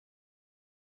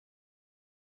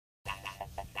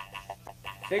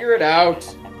Figure it out.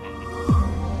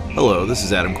 Hello, this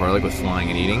is Adam Koralik with Flying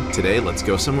and Eating. Today, let's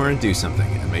go somewhere and do something,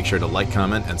 and make sure to like,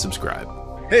 comment, and subscribe.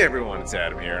 Hey everyone, it's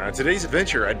Adam here. On today's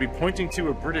adventure, I'd be pointing to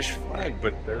a British flag,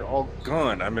 but they're all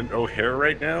gone. I'm in O'Hare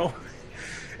right now,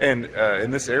 and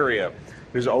in this area,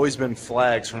 there's always been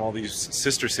flags from all these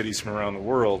sister cities from around the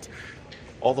world,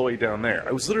 all the way down there.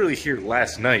 I was literally here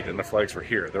last night, and the flags were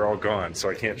here. They're all gone, so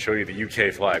I can't show you the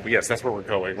UK flag. But yes, that's where we're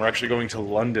going. We're actually going to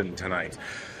London tonight.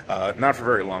 Not for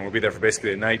very long. We'll be there for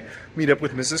basically a night, meet up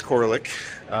with Mrs. Koralik,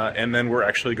 and then we're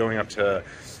actually going up to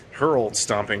her old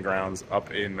stomping grounds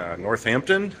up in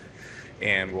Northampton,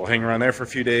 and we'll hang around there for a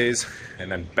few days,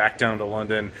 and then back down to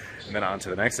London, and then on to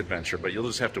the next adventure. But you'll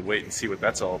just have to wait and see what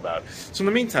that's all about. So in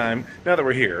the meantime, now that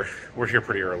we're here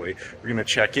pretty early, we're gonna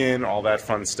check in, all that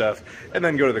fun stuff, and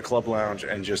then go to the club lounge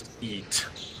and just eat,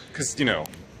 because, you know,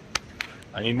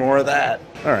 I need more of that.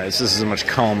 All right, so this is a much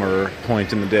calmer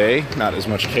point in the day, not as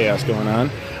much chaos going on.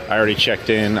 I already checked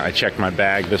in, I checked my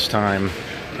bag this time,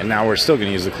 and now we're still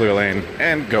gonna use the clear lane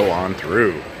and go on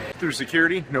through. Through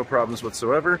security, no problems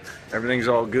whatsoever. Everything's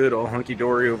all good, all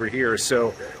hunky-dory over here.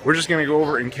 So we're just gonna go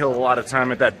over and kill a lot of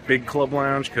time at that big club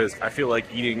lounge, because I feel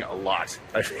like eating a lot.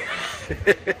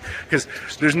 Because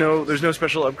there's no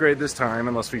special upgrade this time,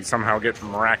 unless we somehow get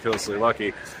miraculously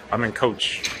lucky. I'm in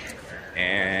coach,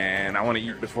 and I want to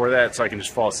eat before that so I can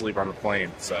just fall asleep on the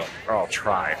plane. So, or I'll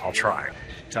try.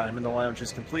 Time in the lounge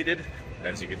is completed.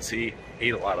 As you can see,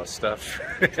 ate a lot of stuff.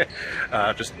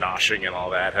 Just noshing and all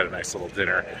that. Had a nice little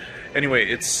dinner. Anyway,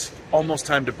 it's almost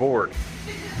time to board.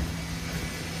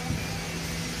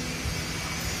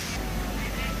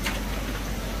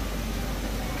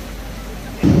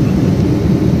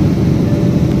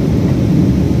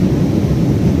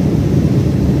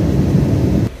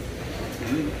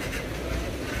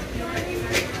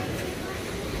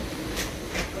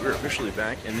 We're officially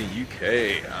back in the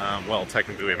UK. Well,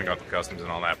 technically we haven't got the customs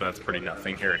and all that, but that's pretty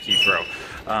nothing here at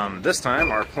Heathrow. This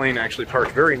time our plane actually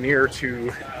parked very near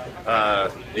to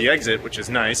the exit, which is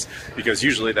nice, because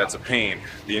usually that's a pain.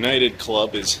 The United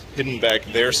Club is hidden back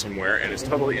there somewhere and is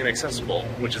totally inaccessible,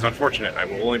 which is unfortunate. I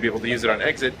will only be able to use it on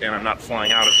exit, and I'm not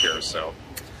flying out of here, so...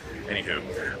 Anywho,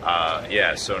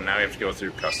 yeah, so now we have to go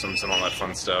through customs and all that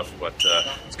fun stuff, but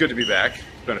it's good to be back.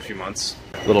 It's been a few months.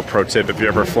 Little pro tip, if you're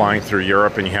ever flying through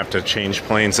Europe and you have to change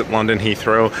planes at London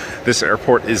Heathrow, this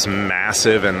airport is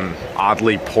massive and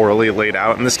oddly poorly laid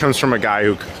out, and this comes from a guy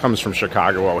who comes from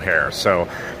Chicago O'Hare. So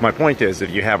my point is, if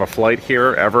you have a flight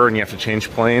here ever and you have to change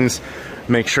planes,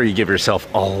 make sure you give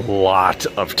yourself a lot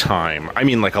of time. I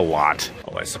mean, like a lot.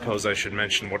 Oh, I suppose I should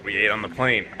mention what we ate on the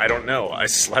plane. I don't know. I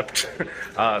slept,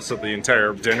 so the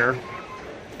entire dinner,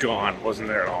 gone. Wasn't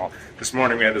there at all. This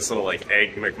morning we had this little, like,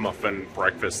 egg McMuffin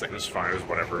breakfast thing. It was fine. It was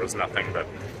whatever. It was nothing, but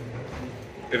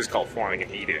it is called flying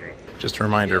and eating. Just a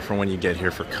reminder for when you get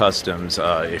here for customs,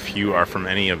 if you are from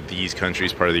any of these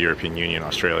countries, part of the European Union,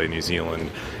 Australia, New Zealand,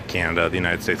 Canada, the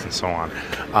United States, and so on,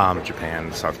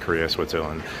 Japan, South Korea,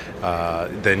 Switzerland,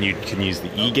 then you can use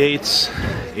the E-gates.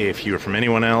 If you're from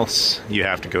anyone else, you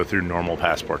have to go through normal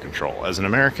passport control. As an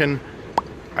American,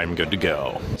 I'm good to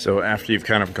go. So after you've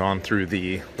kind of gone through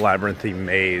the labyrinthy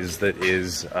maze that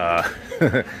is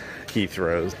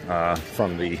Heathrow,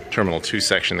 from the Terminal 2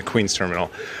 section, the Queen's Terminal,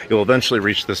 you'll eventually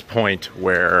reach this point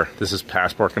where this is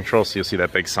passport control, so you'll see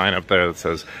that big sign up there that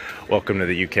says, "Welcome to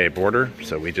the UK border."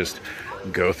 So we just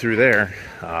go through there.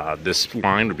 This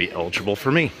line would be eligible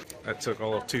for me. That took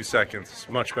all of 2 seconds.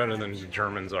 Much better than the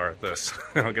Germans are at this.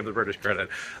 I'll give the British credit.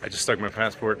 I just stuck my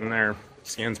passport in there,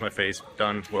 scans my face,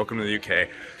 done. Welcome to the UK.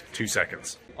 2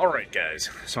 seconds. Alright guys,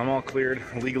 so I'm all cleared.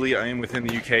 Legally I am within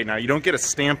the UK. Now you don't get a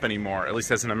stamp anymore, at least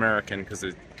as an American, because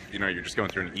you know, you're just going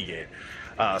through an E-gate.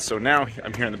 So now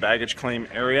I'm here in the baggage claim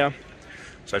area.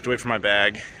 So I have to wait for my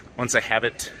bag. Once I have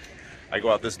it, I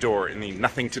go out this door in the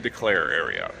nothing to declare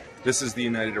area. This is the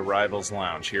United Arrivals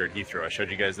Lounge here at Heathrow. I showed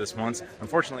you guys this once.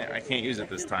 Unfortunately, I can't use it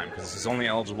this time because this is only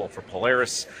eligible for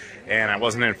Polaris, and I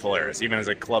wasn't in Polaris. Even as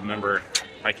a club member,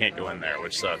 I can't go in there,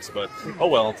 which sucks. But, oh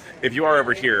well, if you are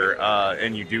ever here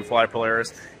and you do fly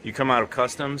Polaris, you come out of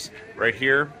customs right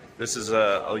here. This is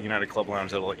a United Club Lounge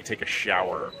that'll let you take a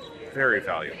shower. Very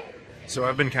valuable. So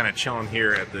I've been kind of chilling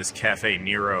here at this Cafe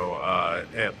Nero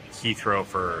at Heathrow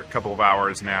for a couple of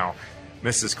hours now.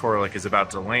 Mrs. Koralik is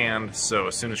about to land, so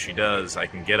as soon as she does, I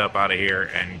can get up out of here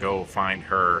and go find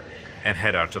her and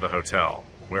head out to the hotel,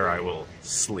 where I will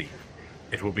sleep.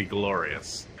 It will be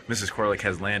glorious. Mrs. Koralik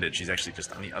has landed. She's actually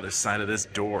just on the other side of this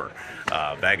door,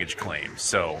 baggage claim.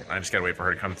 So I just gotta wait for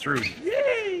her to come through.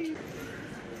 Yay!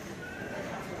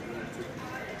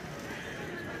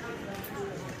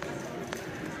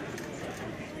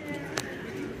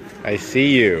 I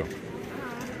see you.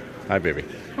 Hi, baby.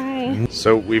 me.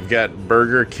 So we've got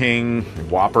Burger King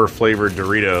Whopper flavored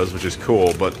Doritos, which is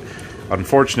cool, but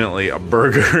unfortunately a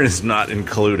burger is not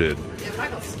included. Yeah, I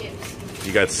got skips.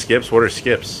 You got skips? What are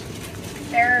skips?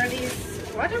 They're these,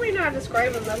 why don't we know how to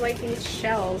describe them? They're like these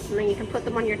shells, and then you can put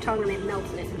them on your tongue and it melts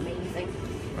and it's amazing.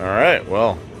 Alright,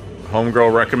 well,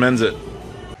 homegirl recommends it.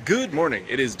 Good morning.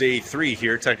 It is day 3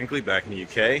 here, technically, back in the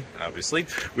UK, obviously.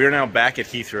 We are now back at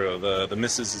Heathrow. The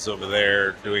missus is over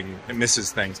there doing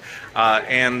missus things.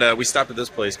 And we stopped at this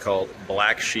place called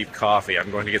Black Sheep Coffee. I'm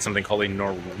going to get something called a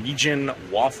Norwegian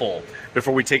waffle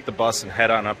before we take the bus and head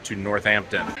on up to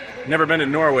Northampton. Never been to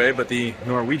Norway, but the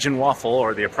Norwegian waffle,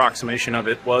 or the approximation of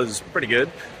it, was pretty good.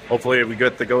 Hopefully we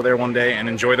get to go there one day and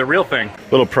enjoy the real thing.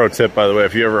 Little pro tip, by the way,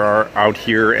 if you ever are out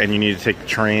here and you need to take the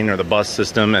train or the bus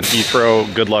system at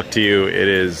Heathrow, good luck to you. It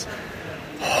is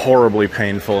horribly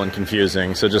painful and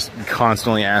confusing. So just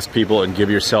constantly ask people and give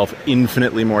yourself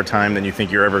infinitely more time than you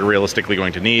think you're ever realistically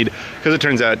going to need, because it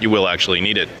turns out you will actually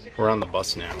need it. We're on the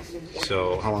bus now.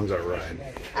 So how long's our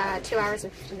ride? 2 hours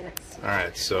and 50 minutes. All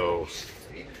right, so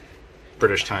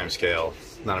British time scale,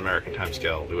 not American time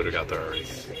scale. We would have got there already.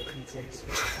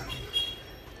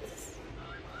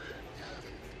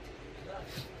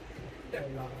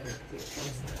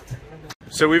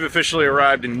 So we've officially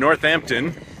arrived in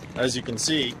Northampton, as you can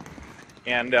see,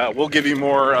 and we'll give you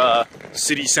more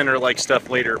city center-like stuff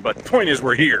later, but the point is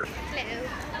we're here.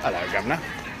 Hello. Hello, Governor.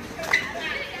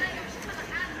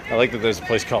 I like that there's a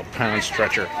place called Pound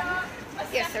Stretcher.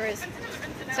 Yes, there is.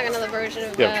 It's like another version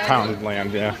of... Yeah, Pound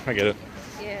Land, yeah, I get it.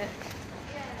 Yeah.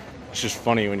 It's just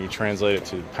funny when you translate it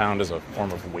to pound as a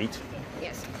form of weight.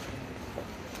 Yes.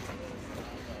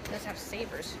 It does have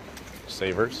savers.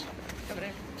 Savers? Over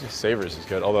there. Savers is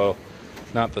good, although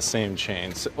not the same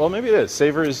chain. Well, maybe it is.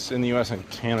 Savers in the US and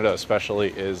Canada especially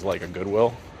is like a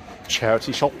Goodwill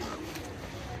charity shop.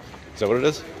 Is that what it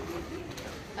is?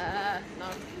 No.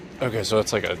 Okay, so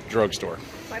it's like a drugstore.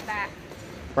 Like that.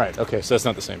 Right, okay, so that's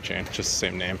not the same chain, just the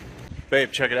same name.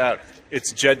 Babe, check it out.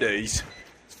 It's Jeddi's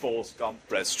four-star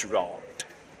restaurant.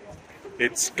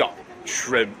 It's got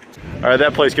shrimp. Alright,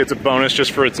 that place gets a bonus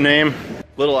just for its name.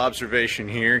 Little observation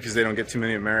here, because they don't get too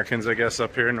many Americans, I guess,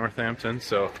 up here in Northampton.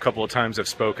 So a couple of times I've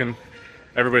spoken.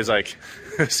 Everybody's like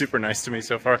super nice to me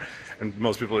so far. And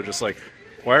most people are just like,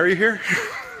 why are you here?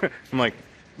 I'm like,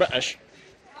 British.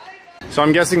 So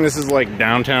I'm guessing this is like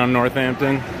downtown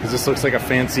Northampton, because this looks like a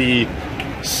fancy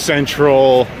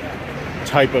central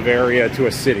type of area to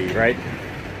a city, right?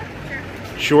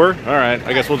 Sure? Alright,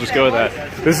 I guess we'll just go with that.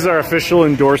 This is our official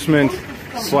endorsement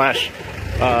slash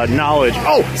knowledge.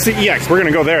 Oh, CEX, we're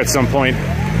gonna go there at some point.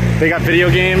 They got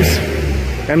video games.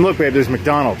 And look, babe, there's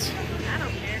McDonald's. I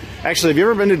don't care. Actually, have you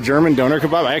ever been to German Doner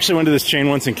Kebab? I actually went to this chain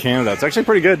once in Canada. It's actually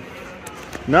pretty good.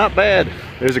 Not bad.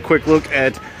 There's a quick look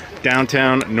at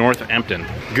downtown Northampton.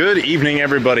 Good evening,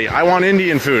 everybody. I want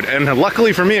Indian food, and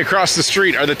luckily for me, across the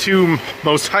street are the 2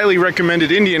 most highly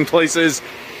recommended Indian places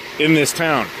in this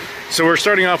town. So we're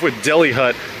starting off with Deli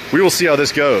Hut. We will see how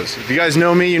this goes. If you guys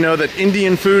know me, you know that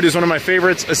Indian food is one of my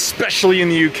favorites, especially in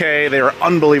the UK. They are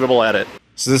unbelievable at it.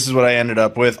 So this is what I ended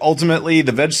up with. Ultimately,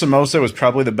 the veg samosa was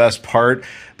probably the best part.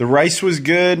 The rice was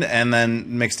good, and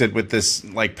then mixed it with this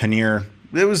like paneer.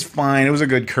 It was fine. It was a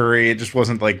good curry. It just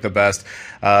wasn't like the best.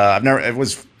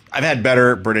 I've had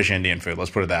better British Indian food,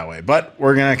 let's put it that way. But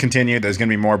we're gonna continue. There's gonna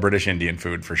be more British Indian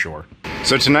food for sure.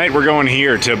 So tonight we're going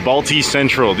here to Balti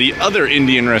Central, the other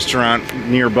Indian restaurant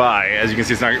nearby. As you can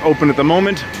see, it's not open at the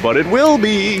moment, but it will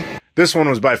be. This one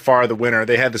was by far the winner.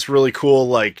 They had this really cool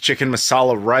like chicken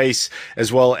masala rice,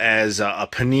 as well as a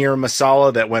paneer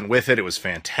masala that went with it. It was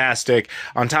fantastic.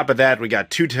 On top of that, we got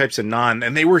 2 types of naan,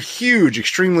 and they were huge,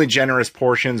 extremely generous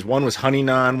portions. One was honey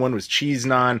naan, one was cheese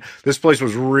naan. This place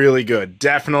was really good.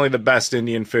 Definitely the best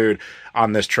Indian food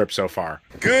on this trip so far.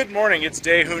 Good morning. It's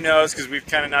day who knows, because we've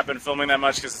kind of not been filming that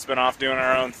much because it's been off doing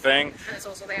our own thing. And it's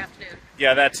also the afternoon.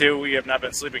 Yeah, that too. We have not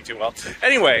been sleeping too well.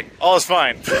 Anyway, all is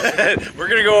fine. We're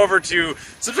going to go over to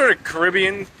some sort of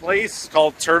Caribbean place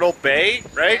called Turtle Bay,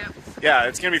 right? Yeah,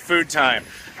 it's going to be food time.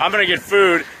 I'm going to get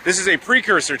food. This is a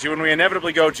precursor to when we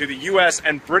inevitably go to the U.S.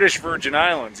 and British Virgin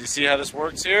Islands. You see how this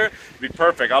works here? It'll be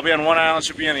perfect. I'll be on one island,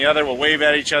 she'll be on the other. We'll wave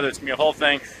at each other. It's going to be a whole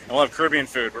thing. And we'll have Caribbean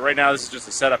food. But right now, this is just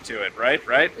a setup to it, right?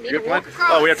 Right? We need to walk across.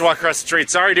 Oh, we have to walk across the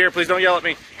street. Sorry, dear. Please don't yell at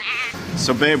me.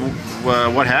 So babe,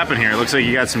 what happened here? It looks like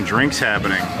you got some drinks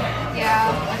happening.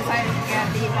 Yeah, I decided to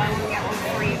get the buy one get one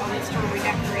free on the strawberry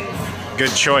daiquiris.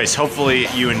 Good choice. Hopefully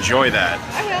you enjoy that.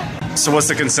 I will. So what's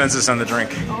the consensus on the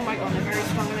drink? Oh my god, they're very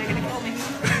strong and they're gonna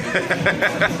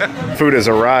kill me. Food has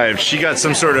arrived. She got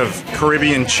some sort of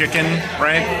Caribbean chicken,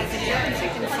 right? It's a jerky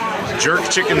chicken sandwich. jerk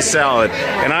chicken salad,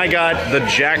 and I got the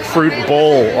jackfruit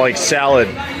bowl like salad.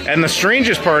 And the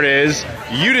strangest part is,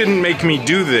 you didn't make me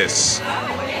do this.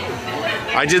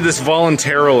 I did this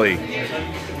voluntarily.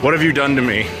 What have you done to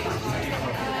me?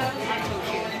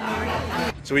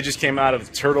 So we just came out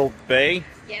of Turtle Bay.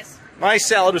 Yes. My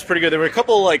salad was pretty good. There were a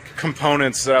couple like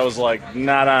components that I was like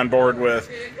not on board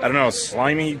with. I don't know,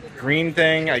 slimy green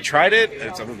thing. I tried it.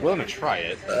 I'm willing to try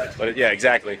it, but yeah,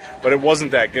 exactly. But it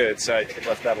wasn't that good, so I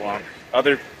left that alone.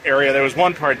 Other area, there was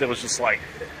one part that was just like,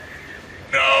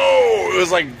 no, it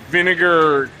was like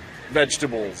vinegar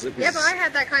vegetables. It was, Yeah, but I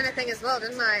had that kind of thing as well,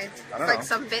 didn't I? don't Like know.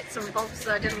 some bits and bobs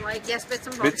that I didn't like. Yes, bits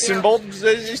and bobs. bits and bobs.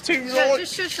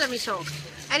 Just let me talk.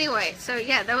 Anyway, so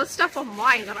yeah, there was stuff on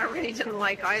mine that I really didn't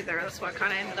like either. That's why I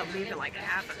kind of ended up leaving like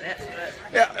half of it.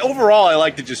 But Yeah, overall, I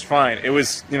liked it just fine. It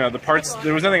was, you know, the parts,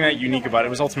 there was nothing that unique about it. It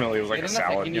was ultimately, it was like a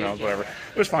salad, you know, whatever.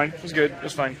 It was fine. It was good. It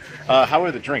was fine. How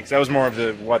were the drinks? That was more of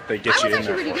the what they get I you was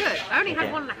in actually there really for. good. I only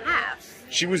had Okay. 1.5.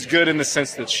 She was good in the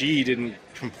sense that she didn't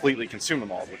completely consume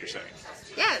them all, is what you're saying.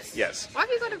 Yes. Yes. Why have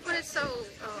you got to put it so?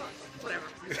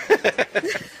 Whatever.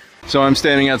 So I'm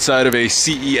standing outside of a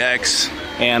CEX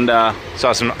and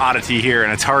saw some oddity here, an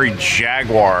Atari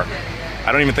Jaguar.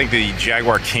 I don't even think the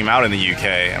Jaguar came out in the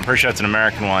UK. I'm pretty sure it's an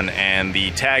American one, and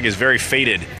the tag is very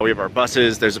faded. We have our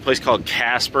buses. There's a place called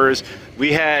Casper's.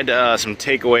 We had some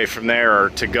takeaway from there, or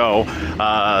to go.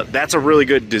 That's a really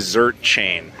good dessert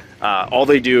chain. All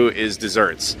they do is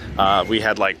desserts. We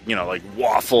had like, you know, like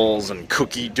waffles and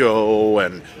cookie dough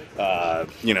and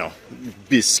you know,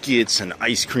 biscuits and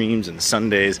ice creams and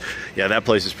sundaes. Yeah, that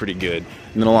place is pretty good.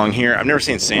 And then along here, I've never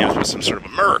seen Sam's, but some sort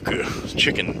of America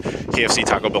chicken, KFC,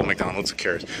 Taco Bell, McDonald's, who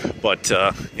cares? But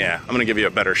yeah, I'm gonna give you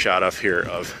a better shot off here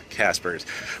of Casper's.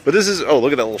 But this is, oh,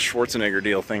 look at that little Schwarzenegger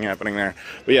deal thing happening there.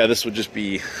 But yeah, this would just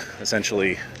be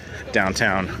essentially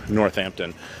downtown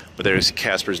Northampton. But there's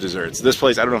Casper's Desserts. This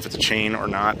place, I don't know if it's a chain or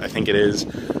not. I think it is.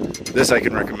 This I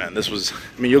can recommend. This was,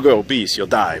 I mean, you'll go obese, you'll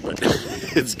die, but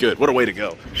it's good. What a way to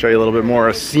go. Show you a little bit more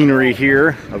of scenery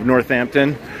here of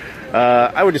Northampton.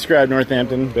 I would describe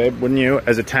Northampton, babe, wouldn't you?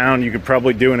 As a town you could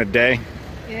probably do in a day.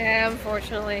 Yeah,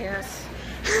 unfortunately, yes.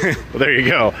 Well, there you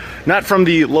go. Not from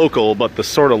the local, but the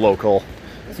sort of local.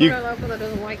 The sort of local that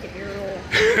doesn't like it here at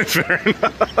all. Fair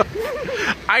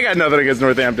enough. I got nothing against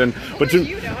Northampton, but to,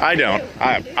 you don't. I don't.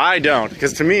 I don't,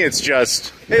 because to me it's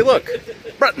just, hey, look,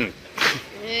 Breton.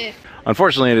 Eh.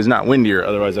 Unfortunately, it is not windier.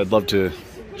 Otherwise, I'd love to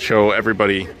show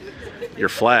everybody your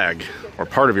flag or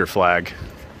part of your flag.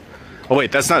 Oh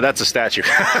wait, that's not. That's a statue.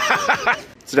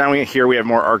 So down here we have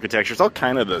more architecture. It's all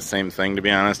kind of the same thing, to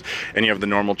be honest. And you have the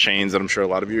normal chains that I'm sure a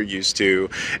lot of you are used to.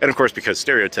 And of course, because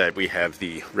stereotype, we have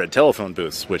the red telephone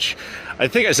booths, which I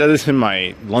think I said this in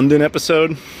my London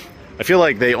episode. I feel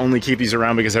like they only keep these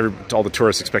around because all the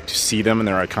tourists expect to see them and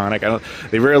they're iconic.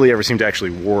 They rarely ever seem to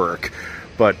actually work.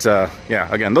 But yeah,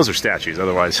 again, those are statues.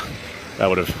 Otherwise, I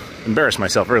would have embarrassed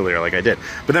myself earlier like I did.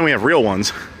 But then we have real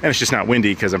ones, and it's just not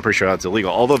windy because I'm pretty sure that's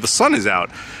illegal. Although the sun is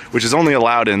out, which is only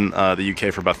allowed in the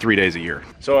UK for about 3 days a year.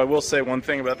 So I will say one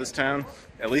thing about this town.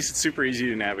 At least it's super easy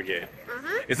to navigate.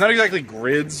 It's not exactly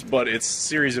grids, but it's a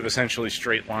series of essentially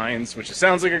straight lines, which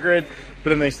sounds like a grid, but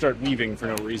then they start weaving for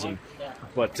no reason.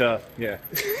 But yeah,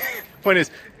 point is,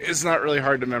 it's not really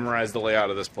hard to memorize the layout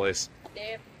of this place.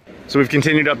 So we've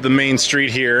continued up the main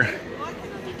street here.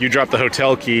 You dropped the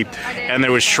hotel key, and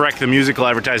there was Shrek the musical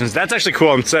advertisements. That's actually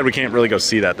cool. Instead, we can't really go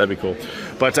see that. That'd be cool.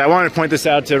 But I wanted to point this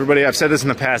out to everybody. I've said this in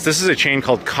the past. This is a chain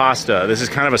called Costa. This is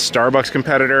kind of a Starbucks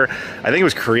competitor. I think it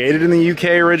was created in the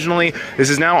UK originally. This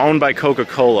is now owned by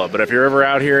Coca-Cola. But if you're ever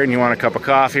out here and you want a cup of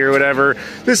coffee or whatever,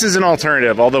 this is an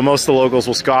alternative. Although most of the locals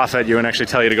will scoff at you and actually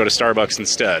tell you to go to Starbucks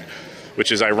instead,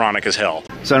 which is ironic as hell.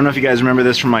 So I don't know if you guys remember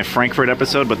this from my Frankfurt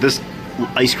episode, but this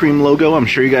ice cream logo, I'm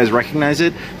sure you guys recognize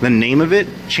it. The name of it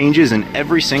changes in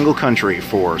every single country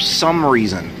for some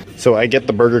reason. So I get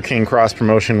the Burger King cross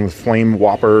promotion with Flame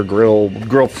Whopper,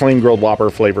 Flame Grilled Whopper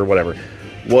flavor, whatever.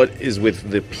 What is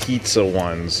with the pizza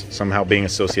ones somehow being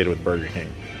associated with Burger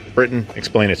King? Britton,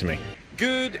 explain it to me.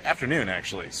 Good afternoon,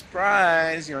 actually.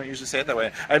 Surprise! You don't usually say it that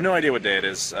way. I have no idea what day it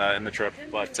is in the trip,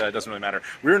 but it doesn't really matter.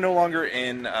 We're no longer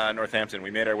in Northampton. We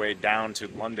made our way down to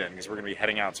London because we're going to be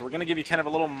heading out. So we're going to give you kind of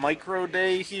a little micro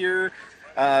day here,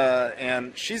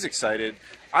 and she's excited.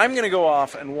 I'm going to go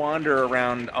off and wander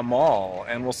around a mall,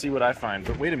 and we'll see what I find.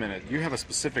 But wait a minute, you have a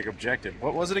specific objective.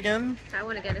 What was it again? I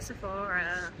want to get a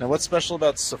Sephora. Now, what's special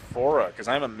about Sephora? Because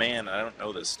I'm a man, and I don't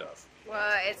know this stuff.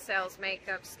 Well, it sells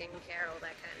makeup, skincare, all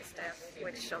that kind of stuff,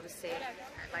 which obviously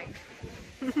I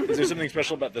like. Is there something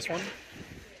special about this one?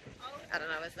 I don't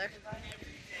know, is there?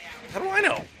 How do I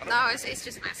know? No, it's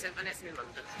just massive and it's in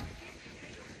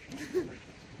London.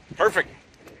 Perfect.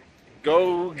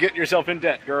 Go get yourself in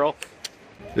debt, girl.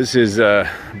 This is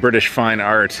British fine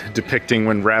art depicting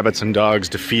when rabbits and dogs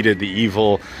defeated the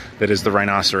evil that is the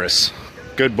rhinoceros.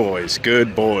 Good boys,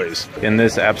 good boys. In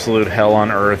this absolute hell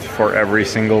on earth for every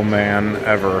single man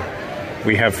ever,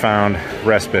 we have found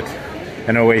respite,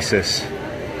 an oasis,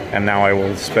 and now I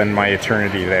will spend my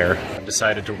eternity there. I've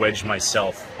decided to wedge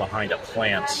myself behind a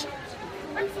plant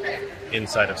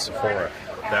inside of Sephora.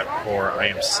 Therefore, I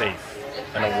am safe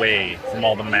and away from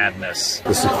all the madness.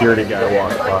 The security guy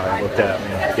walked by, looked at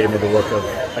me, gave me the look of,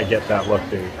 I get that look,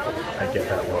 dude. I get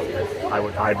that look. I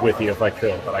would hide with you if I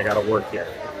could, but I gotta work here.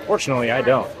 Fortunately, I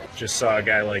don't. Just saw a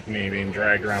guy like me being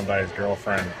dragged around by his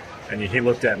girlfriend, and he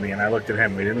looked at me and I looked at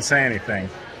him. We didn't say anything,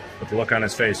 but the look on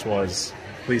his face was,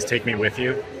 please take me with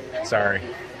you. Sorry.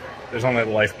 There's only a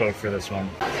lifeboat for this one.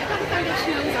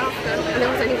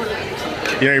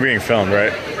 You know you're being filmed,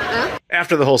 right? Huh?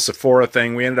 After the whole Sephora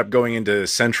thing, we ended up going into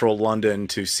central London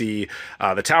to see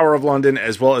the Tower of London,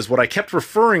 as well as what I kept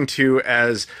referring to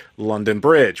as London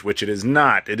Bridge, which it is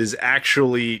not. It is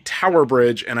actually Tower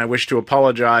Bridge, and I wish to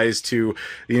apologize to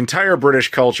the entire British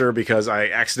culture because I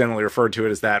accidentally referred to it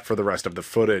as that for the rest of the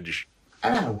footage.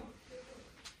 Hello,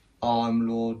 I'm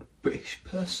Lord British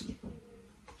Person.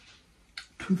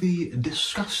 To the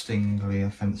disgustingly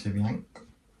offensive Yank,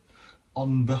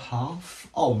 on behalf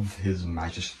of His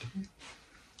Majesty,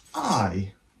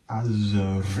 I, as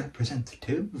a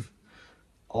representative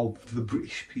of the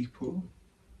British people,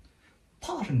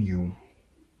 pardon you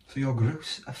for your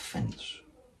gross offence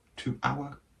to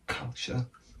our culture.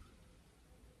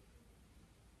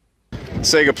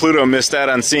 Sega Pluto missed out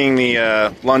on seeing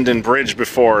the London Bridge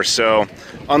before, so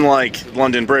unlike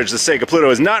London Bridge, the Sega Pluto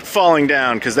is not falling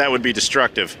down because that would be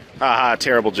destructive. Haha,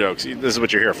 terrible jokes. This is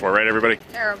what you're here for, right, everybody?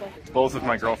 Terrible. Both of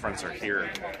my girlfriends are here.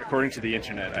 According to the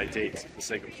internet, I date the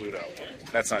Sega Pluto.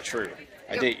 That's not true.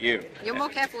 I date you. You're more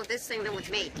careful with this thing than with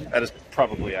me. That is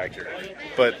probably accurate.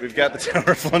 But we've got the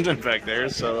Tower of London back there,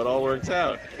 so it all works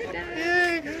out.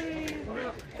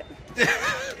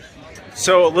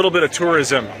 So, a little bit of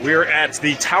tourism. We're at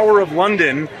the Tower of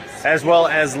London, as well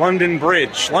as London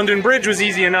Bridge. London Bridge was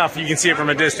easy enough, you can see it from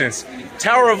a distance.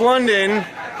 Tower of London,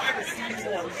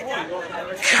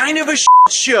 kind of a shit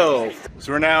show.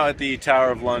 So we're now at the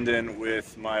Tower of London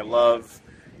with my love,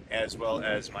 as well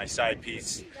as my side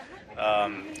piece.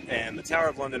 And the Tower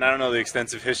of London, I don't know the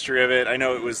extensive history of it. I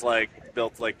know it was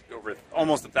built over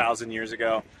almost 1,000 years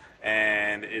ago,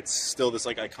 and it's still this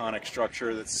iconic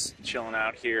structure that's chilling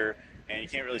out here. And you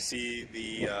can't really see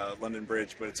the London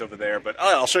Bridge, but it's over there. But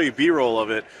I'll show you B-roll of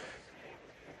it.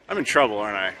 I'm in trouble,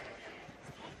 aren't I?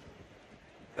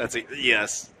 That's a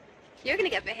yes. You're gonna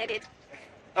get beheaded.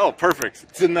 Oh,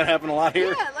 perfect. Didn't that happen a lot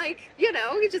here?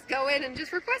 Yeah, you just go in and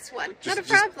just request one. Not a Just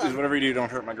problem. whatever you do,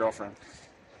 don't hurt my girlfriend.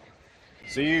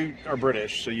 So you are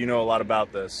British, so you know a lot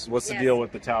about this. What's the Yes. deal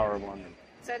with the Tower of London?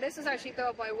 So this was actually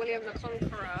built by William the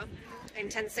Conqueror in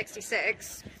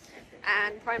 1066.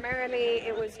 And primarily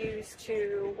it was used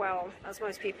to, well, as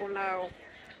most people know,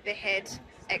 behead,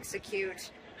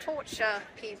 execute, torture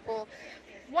people.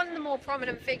 One of the more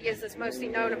prominent figures that's mostly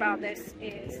known about this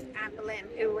is Anne Boleyn,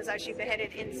 who was actually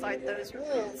beheaded inside those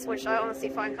walls, which I honestly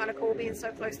find kind of cool being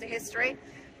so close to history.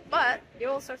 But you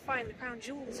also find the crown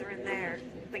jewels are in there,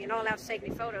 but you're not allowed to take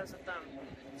any photos of them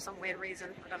for some weird reason.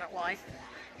 I don't know why.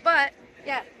 But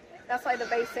yeah, that's the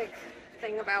basic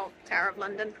thing about Tower of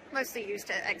London, mostly used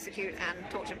to execute and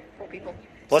torture poor people.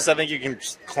 Plus, I think you can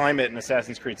climb it in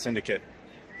Assassin's Creed Syndicate.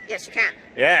 Yes, you can.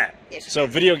 Yeah. Yes, you So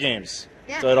video games.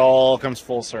 Yeah. So it all comes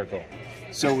full circle.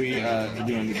 So we are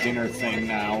doing the dinner thing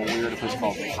now. We're at a place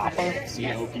called Papa,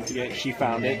 C-O-P-P-A. She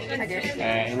found it. I did.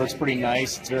 It looks pretty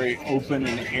nice. It's very open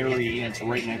and airy, and it's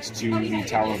right next to the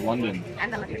Tower of London.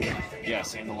 And the London Bridge.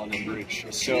 Yes, and the London Bridge.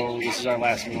 So this is our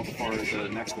last meal before the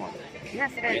next one.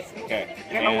 Yes, it is. Okay.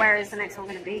 Yeah, but where is the next one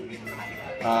going to be?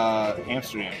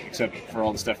 Amsterdam, except for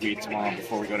all the stuff we eat tomorrow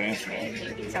before we go to Amsterdam.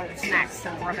 So it's snacks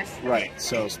and rubbish. Right,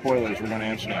 so spoilers, we're going to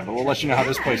Amsterdam, but we'll let you know how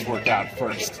this place worked out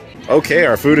first. Okay,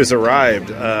 our food has arrived.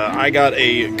 I got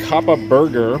a Kappa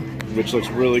burger, which looks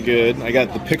really good. I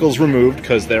got the pickles removed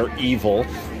because they're evil.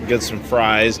 We got some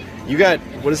fries. You got,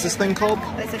 what is this thing called?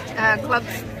 Is it club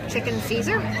chicken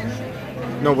Caesar?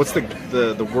 No, what's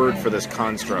the word for this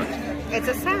construct? It's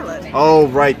a salad. Oh,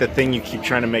 right, the thing you keep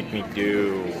trying to make me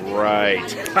do. Right.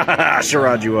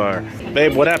 Sherrod, you are.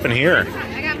 Babe, what happened here?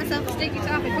 I got myself a sticky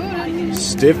toffee pudding.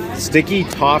 Sticky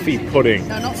toffee pudding.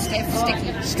 No, not stiff,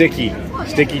 sticky.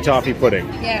 Sticky toffee pudding.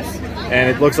 Yes. And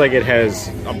it looks like it has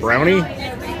a brownie.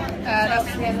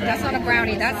 That's not a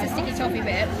brownie. That's the sticky toffee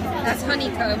bit. That's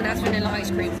honeycomb, and that's vanilla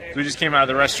ice cream. We just came out of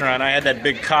the restaurant. I had that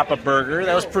big Kappa burger.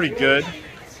 That was pretty good.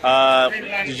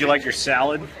 Did you like your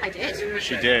salad? I did.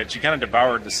 She did. She kind of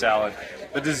devoured the salad.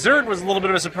 The dessert was a little bit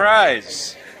of a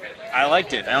surprise. I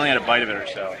liked it. I only had a bite of it or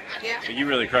so. Yeah. But you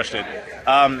really crushed it.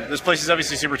 This place is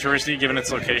obviously super touristy given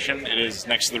its location. It is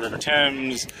next to the River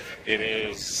Thames. It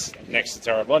is next to the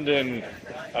Tower of London.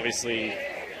 Obviously,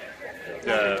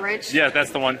 The bridge. yeah,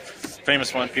 that's the one.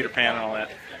 Famous one, Peter Pan and all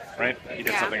that. Right? He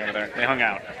did Yeah. something over there. They hung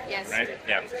out. Yes. Right?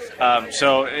 Yeah.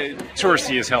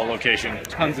 Touristy as hell location.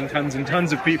 Tons and tons and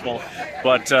tons of people.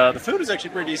 But the food is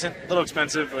actually pretty decent. A little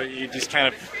expensive, but you just kind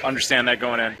of understand that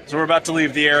going in. So we're about to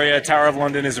leave the area. Tower of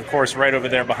London is, of course, right over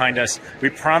there behind us. We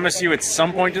promise you at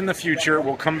some point in the future,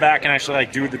 we'll come back and actually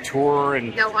do the tour.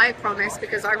 And No, I promise,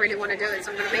 because I really want to do it,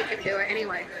 so I'm going to make him do it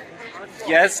anyway.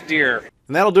 yes, dear.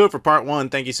 And that'll do it for part 1.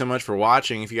 Thank you so much for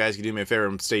watching. If you guys could do me a favor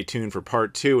and stay tuned for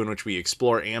part 2, in which we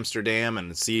explore Amsterdam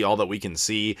and see all that we can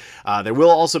see. There will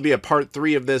also be a part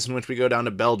 3 of this in which we go down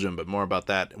to Belgium, but more about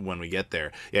that when we get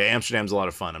there. Yeah, Amsterdam's a lot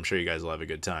of fun. I'm sure you guys will have a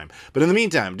good time. But in the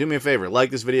meantime, do me a favor.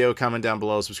 Like this video, comment down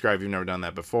below, subscribe if you've never done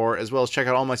that before, as well as check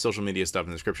out all my social media stuff in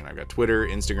the description. I've got Twitter,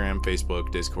 Instagram,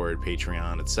 Facebook, Discord,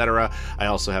 Patreon, etc. I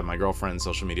also have my girlfriend's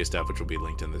social media stuff, which will be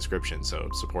linked in the description, so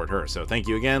support her. So thank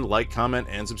you again. Like, comment,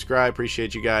 and subscribe. Appreciate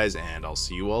you guys, and I'll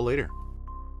see you all later.